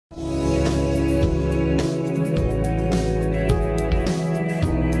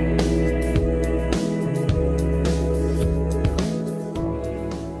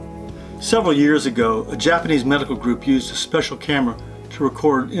Several years ago, a Japanese medical group used a special camera to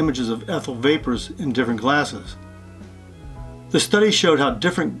record images of ethyl vapors in different glasses. The study showed how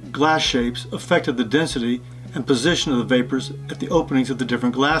different glass shapes affected the density and position of the vapors at the openings of the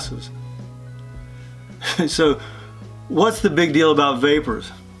different glasses. So, what's the big deal about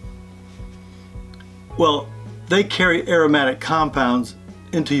vapors? Well, they carry aromatic compounds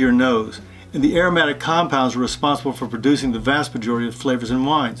into your nose, and the aromatic compounds are responsible for producing the vast majority of flavors in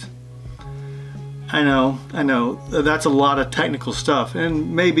wines. I know, that's a lot of technical stuff,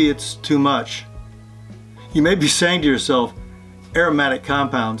 and maybe it's too much. You may be saying to yourself, aromatic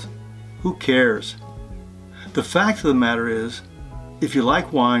compounds, who cares? The fact of the matter is, if you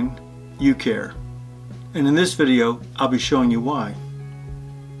like wine, you care. And in this video, I'll be showing you why.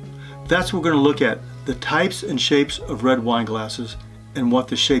 That's what we're going to look at, the types and shapes of red wine glasses and what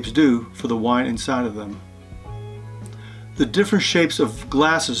the shapes do for the wine inside of them. The different shapes of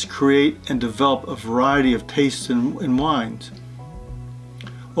glasses create and develop a variety of tastes in wines.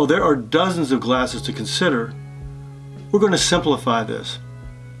 While there are dozens of glasses to consider, we're going to simplify this.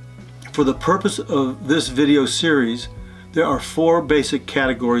 For the purpose of this video series, there are 4 basic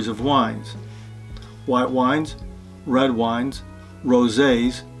categories of wines: white wines, red wines,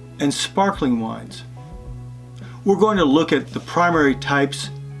 rosés, and sparkling wines. We're going to look at the primary types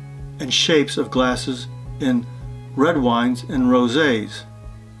and shapes of glasses in red wines and rosés.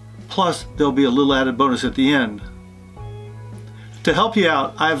 Plus, there'll be a little added bonus at the end. To help you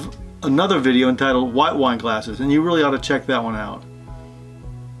out, I have another video entitled White Wine Glasses, and you really ought to check that one out.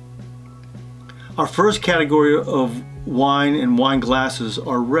 Our first category of wine and wine glasses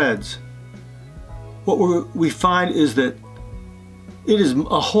are reds. What we find is that it is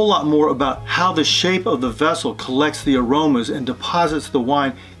a whole lot more about how the shape of the vessel collects the aromas and deposits the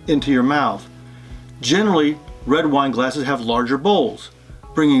wine into your mouth. Generally, red wine glasses have larger bowls,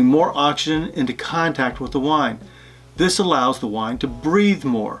 bringing more oxygen into contact with the wine. This allows the wine to breathe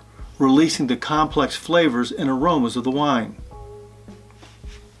more, releasing the complex flavors and aromas of the wine.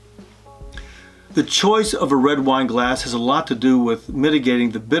 The choice of a red wine glass has a lot to do with mitigating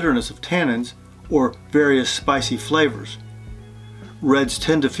the bitterness of tannins or various spicy flavors. Reds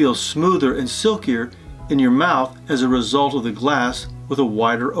tend to feel smoother and silkier in your mouth as a result of the glass with a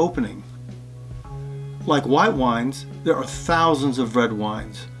wider opening. Like white wines, there are thousands of red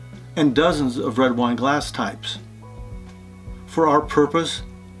wines and dozens of red wine glass types. For our purpose,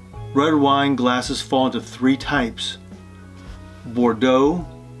 red wine glasses fall into 3 types: Bordeaux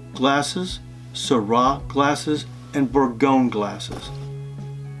glasses, Syrah glasses, and Bourgogne glasses.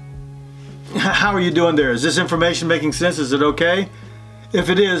 How are you doing there? Is this information making sense? Is it okay? If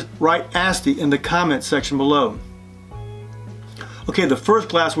it is, write Asti in the comment section below. Okay, the first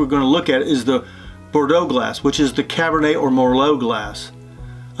glass we're going to look at is the Bordeaux glass, which is the Cabernet or Merlot glass.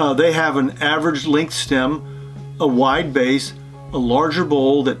 They have an average length stem, a wide base, a larger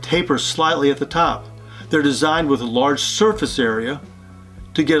bowl that tapers slightly at the top. They're designed with a large surface area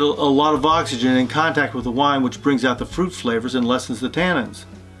to get a lot of oxygen in contact with the wine, which brings out the fruit flavors and lessens the tannins.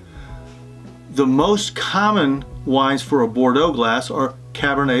 The most common wines for a Bordeaux glass are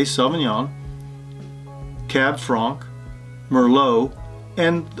Cabernet Sauvignon, Cab Franc, Merlot,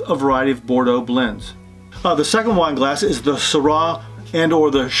 and a variety of Bordeaux blends. The second wine glass is the Syrah and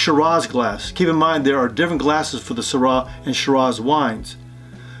or the Shiraz glass. Keep in mind there are different glasses for the Syrah and Shiraz wines.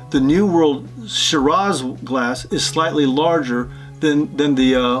 The New World Shiraz glass is slightly larger than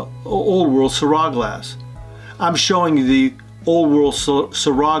the Old World Syrah glass. I'm showing you the Old World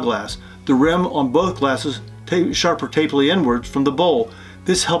Syrah glass. The rim on both glasses sharper tapely inwards from the bowl.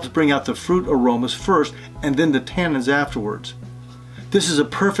 This helps bring out the fruit aromas first and then the tannins afterwards. This is a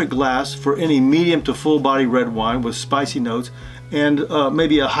perfect glass for any medium to full body red wine with spicy notes and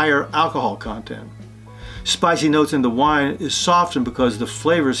maybe a higher alcohol content. Spicy notes in the wine is softened because the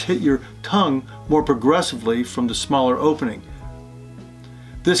flavors hit your tongue more progressively from the smaller opening.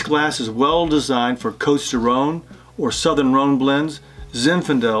 This glass is well designed for Côtes du Rhône or Southern Rhône blends,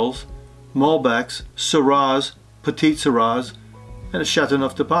 Zinfandels, Malbecs, Syrahs, Petit Syrahs, and a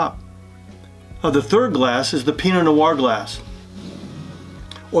Chateauneuf de Pape. The third glass is the Pinot Noir glass,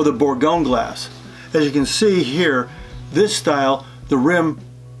 or the Bourgogne glass. As you can see here, this style, the rim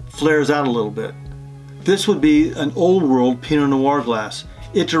flares out a little bit. This would be an old world Pinot Noir glass.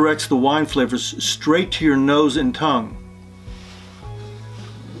 It directs the wine flavors straight to your nose and tongue.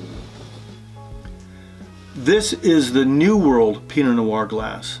 This is the New World Pinot Noir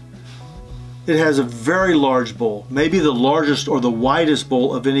glass. It has a very large bowl, maybe the largest or the widest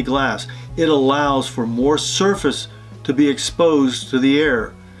bowl of any glass. It allows for more surface to be exposed to the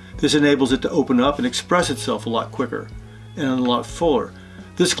air. This enables it to open up and express itself a lot quicker and a lot fuller.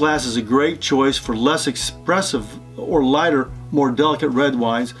 This glass is a great choice for less expressive or lighter, more delicate red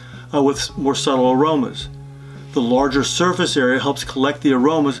wines with more subtle aromas. The larger surface area helps collect the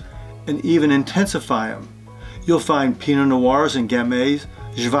aromas and even intensify them. You'll find Pinot Noirs and Gamay,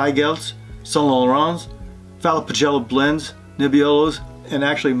 Zweigelts, Saint Laurents, Valpolicella blends, Nebbiolos, and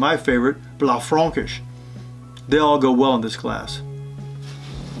actually my favorite, Blaufränkisch. They all go well in this glass.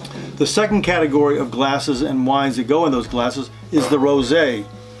 The second category of glasses and wines that go in those glasses is the rosé.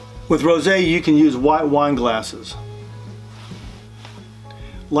 With rosé, you can use white wine glasses,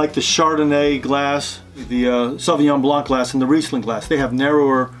 like the Chardonnay glass, the Sauvignon Blanc glass, and the Riesling glass. They have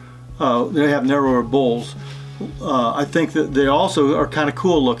narrower bowls. I think that they also are kind of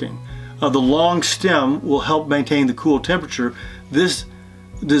cool looking. The long stem will help maintain the cool temperature. This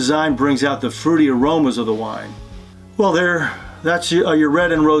design brings out the fruity aromas of the wine. Well, that's your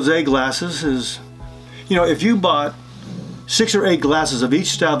red and rosé glasses. If you bought 6 or 8 glasses of each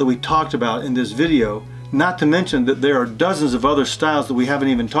style that we talked about in this video, not to mention that there are dozens of other styles that we haven't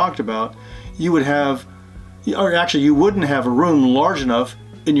even talked about, you wouldn't have a room large enough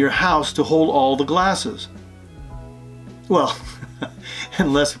in your house to hold all the glasses. Well,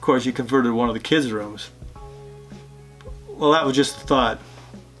 unless of course you converted one of the kids' rooms. Well, that was just a thought.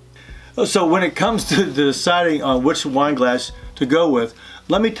 So when it comes to deciding on which wine glass to go with,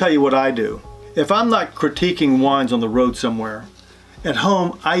 let me tell you what I do. If I'm not critiquing wines on the road somewhere, at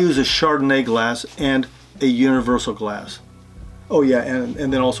home I use a Chardonnay glass and a universal glass. Oh yeah,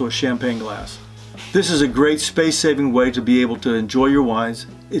 and then also a champagne glass. This is a great space-saving way to be able to enjoy your wines.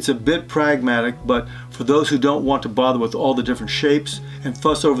 It's a bit pragmatic, but for those who don't want to bother with all the different shapes and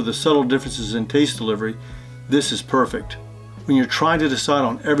fuss over the subtle differences in taste delivery, this is perfect. When you're trying to decide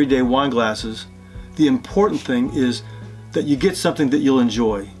on everyday wine glasses, the important thing is that you get something that you'll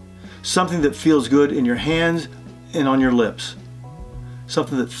enjoy. Something that feels good in your hands and on your lips.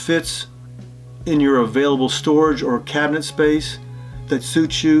 Something that fits in your available storage or cabinet space, that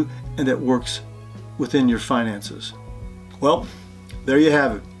suits you and that works within your finances. Well, there you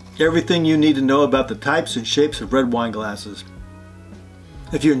have it. Everything you need to know about the types and shapes of red wine glasses.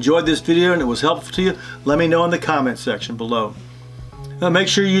 If you enjoyed this video and it was helpful to you, let me know in the comment section below. Now make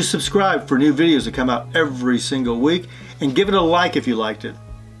sure you subscribe for new videos that come out every single week, and give it a like if you liked it.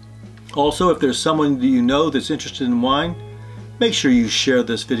 Also, if there's someone that you know that's interested in wine, make sure you share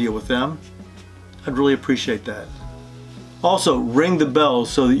this video with them. I'd really appreciate that. Also, ring the bell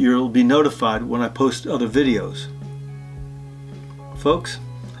so that you'll be notified when I post other videos. Folks,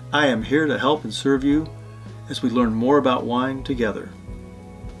 I am here to help and serve you as we learn more about wine together.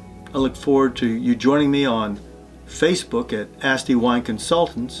 I look forward to you joining me on Facebook at Asti Wine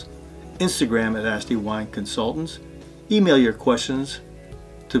Consultants, Instagram at Asti Wine Consultants. Email your questions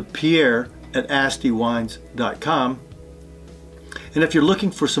to pierre@astiwines.com. And if you're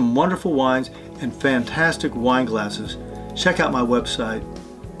looking for some wonderful wines and fantastic wine glasses, check out my website,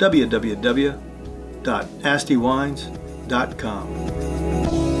 www.astiwines.com.